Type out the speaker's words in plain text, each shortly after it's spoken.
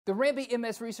The Rampy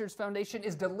MS Research Foundation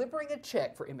is delivering a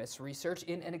check for MS research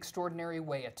in an extraordinary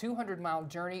way. A 200-mile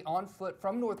journey on foot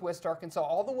from Northwest Arkansas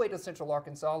all the way to Central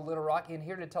Arkansas, Little Rock. In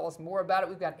here to tell us more about it,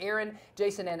 we've got Aaron,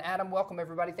 Jason, and Adam. Welcome,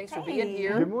 everybody. Thanks for being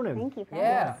here. Good morning. Thank you for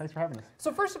having us. Thanks for having us.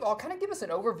 So first of all, kind of give us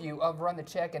an overview of Run the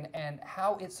Check and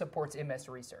how it supports MS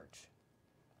research.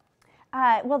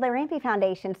 Well, the Rampy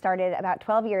Foundation started about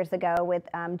 12 years ago with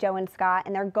Joe and Scott,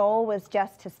 and their goal was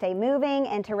just to stay moving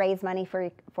and to raise money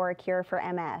for a cure for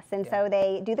MS. And so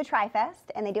they do the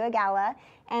Tri-Fest, and they do a gala,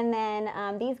 and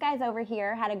then these guys over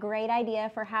here had a great idea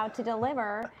for how to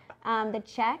deliver the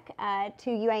check to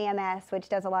UAMS, which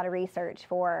does a lot of research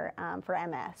for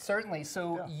MS. Certainly.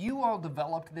 So you all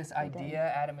developed this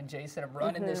idea, Adam and Jason, of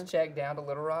running this check down to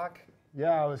Little Rock?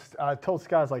 Yeah, I told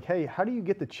Scott, I was like, hey, how do you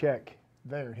get the check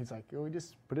there? He's like, oh, we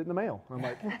just put it in the mail. And I'm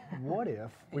like, what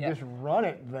if we just run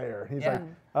it there? He's like,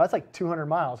 oh, that's like 200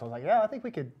 miles. I was like, yeah, I think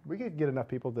we could get enough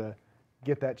people to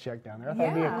get that check down there. I thought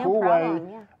it'd be a cool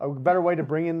way, a better way to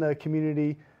bring in the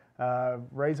community,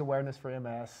 raise awareness for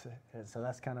MS. And so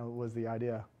that's kind of was the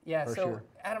idea. Yeah. For so sure.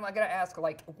 Adam, I gotta ask,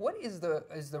 like, what is the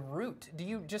route? Do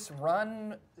you just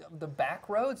run the back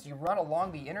roads? Do you run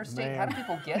along the interstate? How do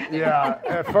people get there?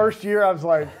 Yeah. First year, I was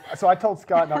like, so I told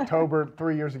Scott in October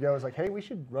 3 years ago, I was like, hey, we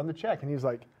should run the check, and he was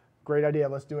like, great idea,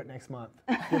 let's do it next month,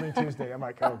 Giving Tuesday. I'm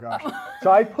like, oh gosh. So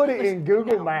I put it in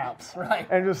Google Maps,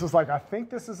 and just was like, I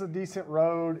think this is a decent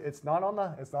road. It's not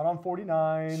on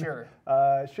 49. Sure.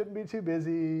 It shouldn't be too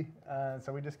busy.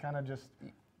 So we just kind of just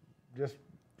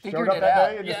Figured showed up it that out.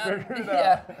 day and just figured it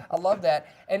Yeah, out. I love that.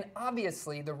 And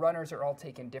obviously, the runners are all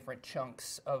taking different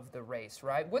chunks of the race,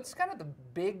 right? What's kind of the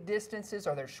big distances?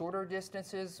 Are there shorter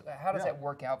distances? How does that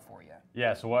work out for you?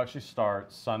 Yeah, so we'll actually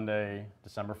start Sunday,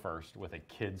 December 1st with a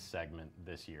kids segment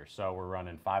this year. So we're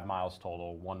running 5 miles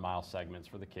total, 1 mile segments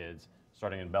for the kids,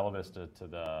 starting in Bella Vista to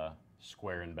the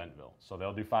square in Bentonville. So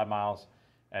they'll do 5 miles,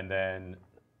 and then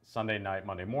Sunday night,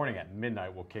 Monday morning at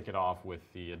midnight, we'll kick it off with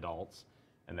the adults,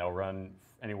 and they'll run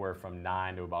anywhere from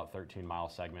 9 to about 13-mile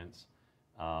segments,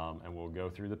 and we'll go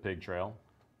through the Pig Trail,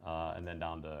 and then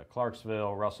down to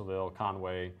Clarksville, Russellville,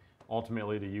 Conway,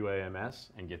 ultimately to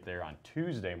UAMS, and get there on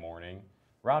Tuesday morning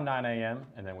around 9 a.m.,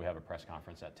 and then we have a press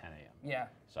conference at 10 a.m. Yeah.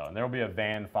 So, and there will be a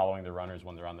van following the runners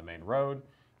when they're on the main road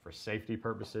for safety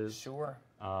purposes. Sure.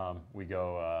 We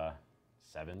go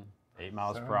 7, 8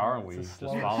 miles per hour, and we just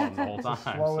follow them the whole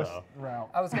time. Slowest route.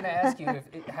 I was going to ask you,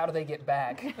 how do they get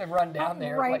back and run down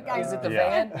there? Right, like, is it the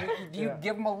van? Do you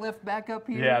give them a lift back up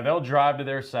here? Yeah, they'll drive to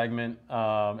their segment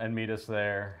and meet us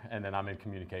there, and then I'm in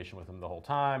communication with them the whole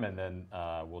time, and then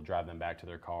we'll drive them back to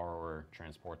their car or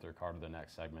transport their car to the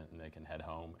next segment, and they can head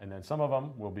home. And then some of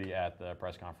them will be at the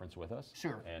press conference with us.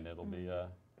 Sure. And it'll be a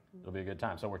good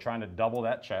time. So we're trying to double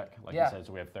that check. Like you said,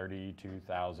 so we have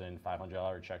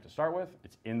 $32,500 check to start with.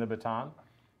 It's in the baton.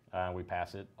 We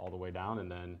pass it all the way down, and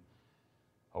then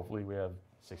hopefully we have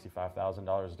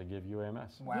 $65,000 to give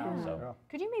UAMS. Wow. Yeah. So.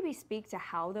 Could you maybe speak to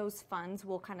how those funds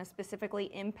will kind of specifically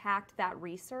impact that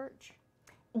research?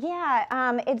 Yeah,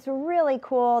 it's really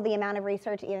cool the amount of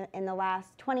research in the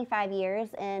last 25 years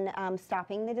in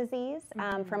stopping the disease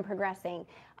from progressing.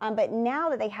 But now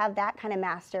that they have that kind of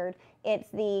mastered, it's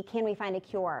the can we find a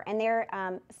cure? And they're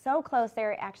so close.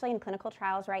 They're actually in clinical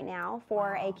trials right now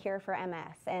for a cure for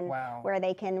MS, and where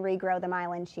they can regrow the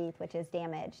myelin sheath, which is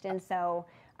damaged. And so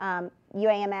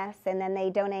UAMS, and then they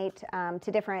donate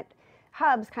to different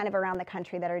hubs kind of around the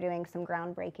country that are doing some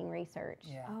groundbreaking research.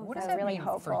 Yeah. What does that really mean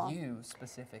hopeful. for you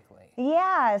specifically?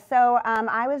 Yeah, so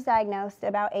I was diagnosed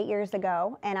about 8 years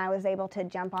ago, and I was able to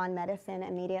jump on medicine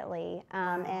immediately,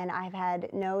 and I've had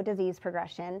no disease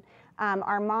progression.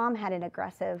 Our mom had an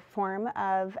aggressive form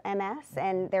of MS,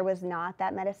 and there was not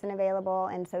that medicine available,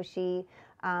 and so she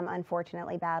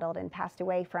unfortunately battled and passed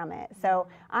away from it. So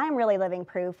I'm really living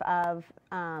proof of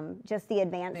just the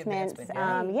advancements,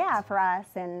 for us,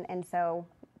 and so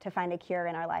to find a cure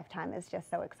in our lifetime is just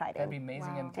so exciting. That'd be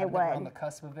amazing, and kind of on the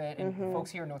cusp of it, and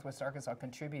folks here in Northwest Arkansas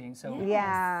contributing. So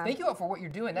thank you all for what you're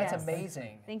doing. That's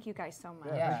amazing. Thank you guys so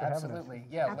much. Yeah, absolutely.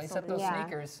 Yeah, lace up those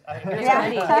sneakers.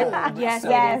 Yes, it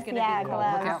is going to be cool.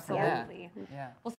 Look out for that. Absolutely. Yeah. Well,